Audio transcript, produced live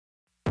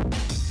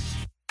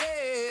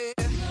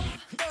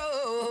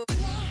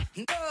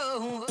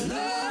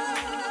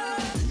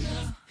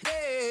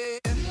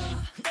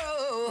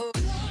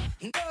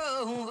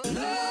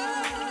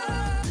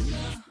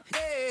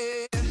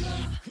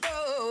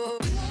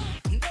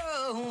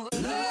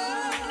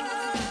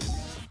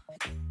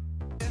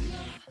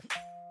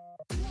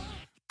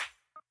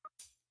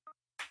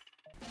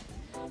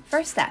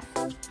First step,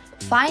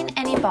 find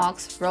any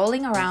box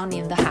rolling around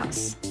in the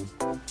house.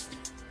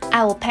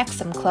 I will pack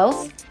some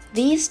clothes.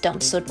 These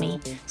don't suit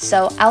me,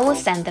 so I will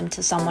send them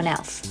to someone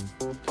else.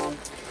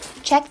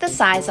 Check the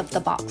size of the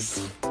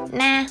box.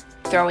 Nah,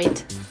 throw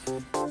it.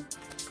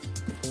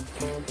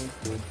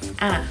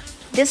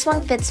 This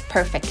one fits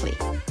perfectly.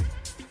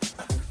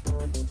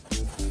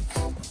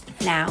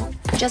 Now,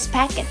 just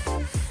pack it.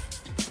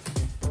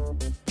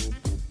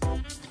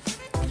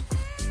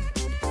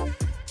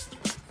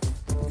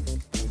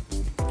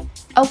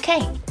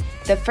 Okay,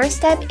 the first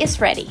step is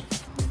ready.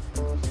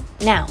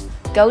 Now,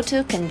 go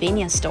to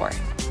convenience store.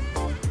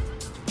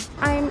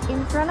 I'm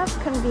in front of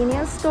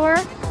convenience store.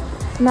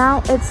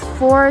 Now it's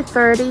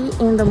 4:30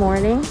 in the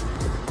morning.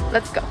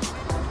 Let's go.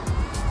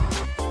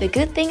 The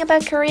good thing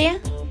about Korea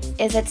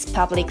is its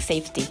public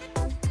safety.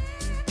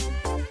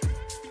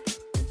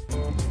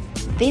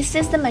 This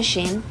is the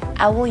machine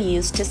I will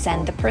use to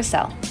send the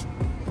parcel.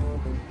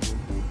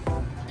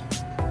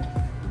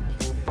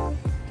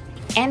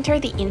 Enter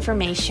the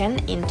information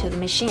into the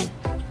machine.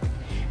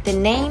 The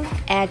name,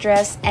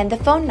 address, and the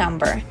phone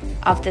number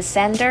of the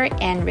sender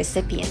and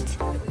recipient.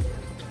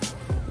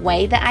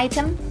 Weigh the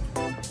item.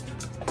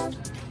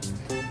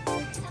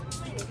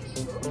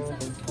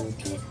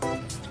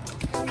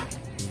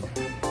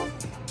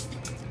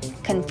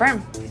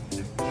 Confirm.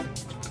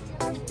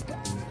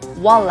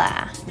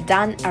 Voila!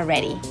 Done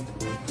already.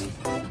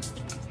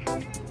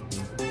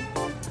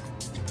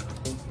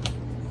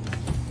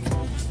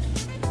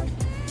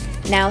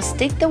 Now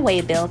stick the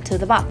waybill to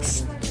the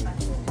box.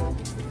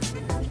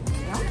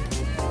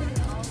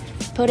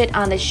 Put it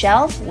on the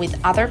shelf with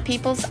other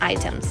people's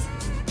items.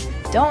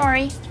 Don't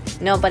worry,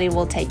 nobody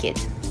will take it.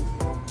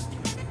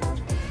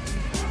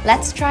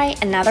 Let's try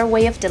another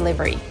way of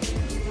delivery.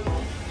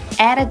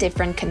 Add a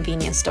different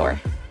convenience store.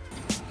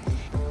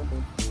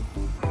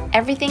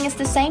 Everything is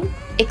the same,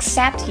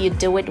 except you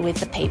do it with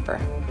the paper.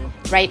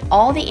 Write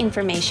all the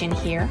information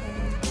here.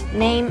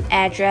 Name,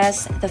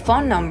 address, the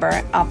phone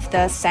number of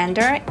the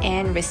sender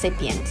and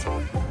recipient.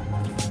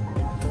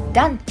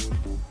 Done!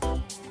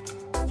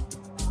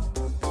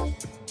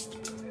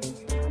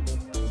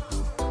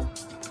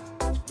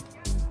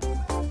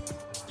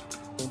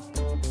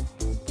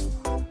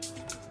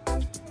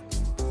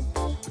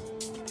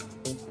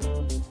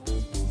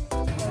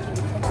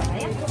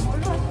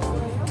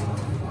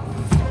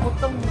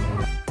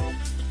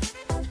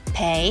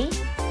 Pay.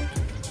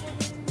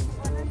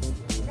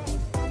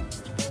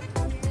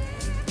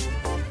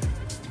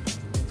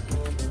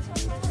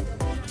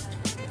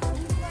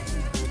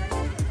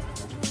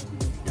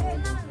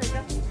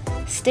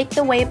 Stick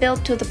the waybill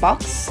to the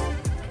box.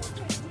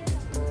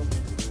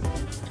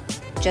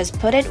 Just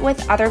put it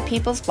with other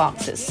people's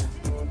boxes.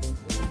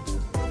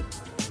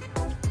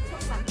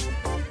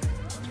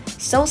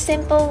 So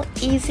simple,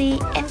 easy,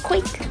 and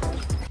quick.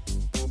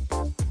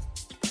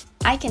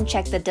 I can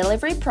check the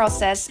delivery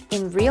process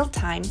in real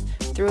time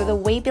through the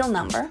waybill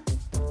number.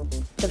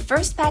 The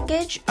first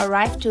package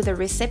arrived to the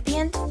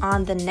recipient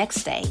on the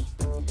next day.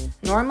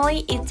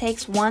 Normally, it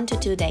takes 1 to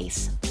 2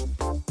 days.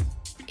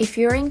 If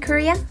you're in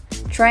Korea,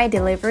 try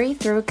delivery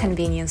through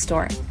convenience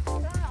store.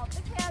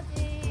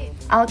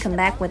 I'll come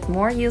back with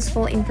more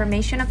useful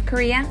information of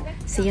Korea.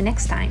 See you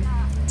next time.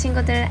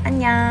 친구들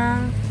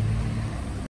안녕.